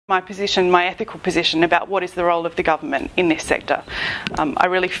My position, my ethical position about what is the role of the government in this sector. I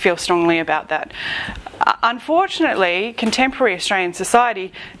really feel strongly about that. Unfortunately, contemporary Australian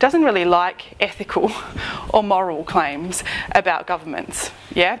society doesn't really like ethical or moral claims about governments.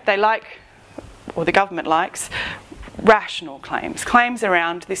 Yeah, they like, or the government likes, rational claims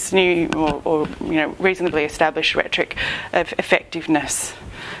around this new or reasonably established rhetoric of effectiveness,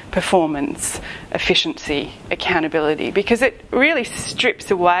 performance, efficiency, accountability, because it really strips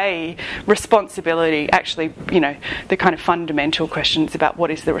away responsibility, actually, the kind of fundamental questions about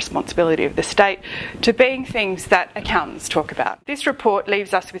what is the responsibility of the state, to being things that accountants talk about. This report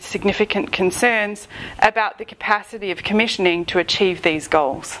leaves us with significant concerns about the capacity of commissioning to achieve these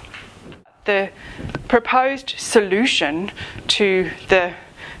goals. The proposed solution to the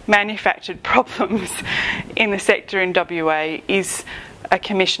manufactured problems in the sector in WA is a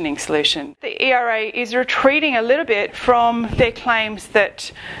commissioning solution. The ERA is retreating a little bit from their claims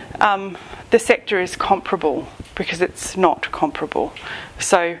that the sector is comparable, because it's not comparable.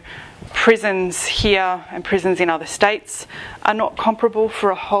 So prisons here and prisons in other states are not comparable for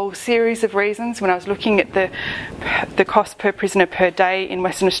a whole series of reasons. When I was looking at the cost per prisoner per day in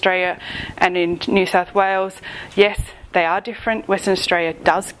Western Australia and in New South Wales, yes, they are different. Western Australia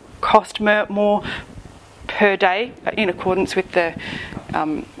does cost more per day in accordance with the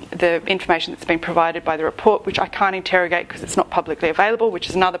information that's been provided by the report, which I can't interrogate because it's not publicly available, which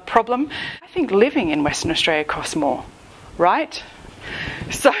is another problem. I think living in Western Australia costs more, right?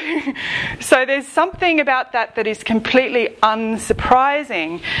 So there's something about that is completely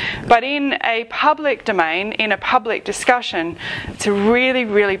unsurprising, but in a public domain, in a public discussion, it's a really,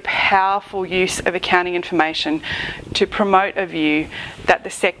 really powerful use of accounting information to promote a view that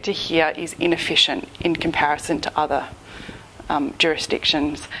the sector here is inefficient in comparison to other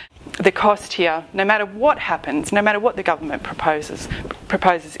jurisdictions. The cost here, no matter what happens, no matter what the government proposes,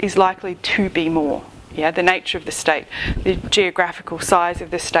 is likely to be more. Yeah, the nature of the state, the geographical size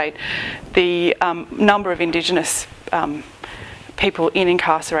of the state, the number of Indigenous people in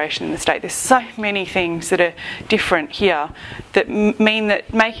incarceration in the state. There's so many things that are different here that mean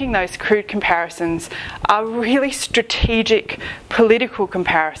that making those crude comparisons are really strategic political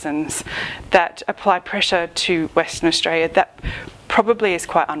comparisons that apply pressure to Western Australia. That probably is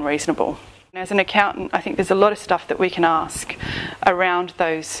quite unreasonable. As an accountant, I think there's a lot of stuff that we can ask around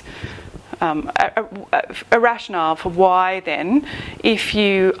those a rationale for why then, if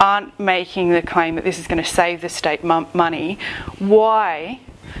you aren't making the claim that this is going to save the state money, why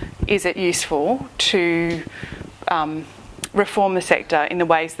is it useful to reform the sector in the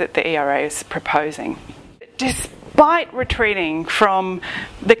ways that the ERA is proposing? Despite retreating from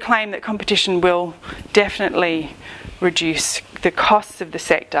the claim that competition will definitely reduce the costs of the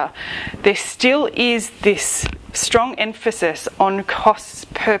sector, there still is this strong emphasis on costs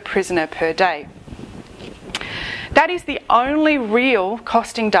per prisoner per day. That is the only real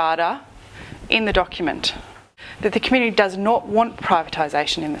costing data in the document. That the community does not want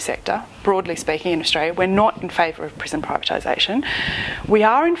privatisation in the sector, broadly speaking in Australia. We're not in favour of prison privatisation. We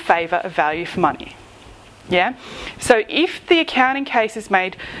are in favour of value for money. Yeah? So if the accounting case is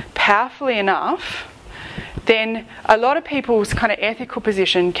made powerfully enough, then a lot of people's kind of ethical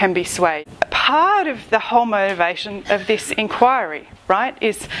position can be swayed. Part of the whole motivation of this inquiry, right,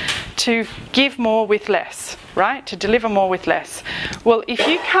 is to give more with less, right, to deliver more with less. Well, if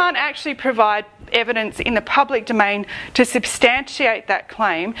you can't actually provide evidence in the public domain to substantiate that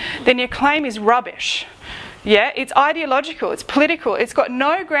claim, then your claim is rubbish. Yeah, it's ideological, it's political, it's got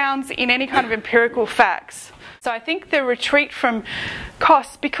no grounds in any kind of empirical facts. So I think the retreat from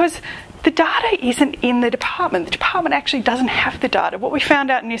costs, because the data isn't in the department actually doesn't have the data. What we found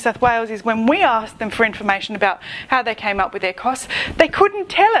out in New South Wales is when we asked them for information about how they came up with their costs, they couldn't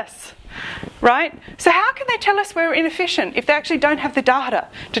tell us, right? So how can they tell us we're inefficient if they actually don't have the data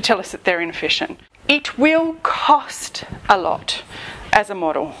to tell us that they're inefficient? It will cost a lot as a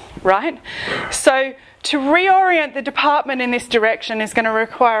model, right? So to reorient the department in this direction is going to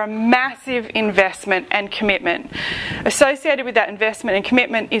require a massive investment and commitment. Associated with that investment and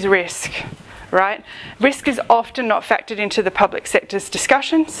commitment is risk, right? Risk is often not factored into the public sector's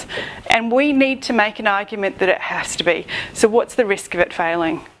discussions, and we need to make an argument that it has to be. So what's the risk of it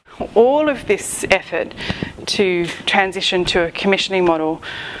failing? All of this effort to transition to a commissioning model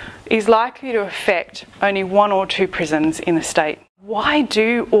is likely to affect only 1 or 2 prisons in the state. Why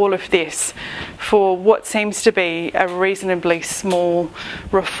do all of this for what seems to be a reasonably small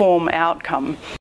reform outcome?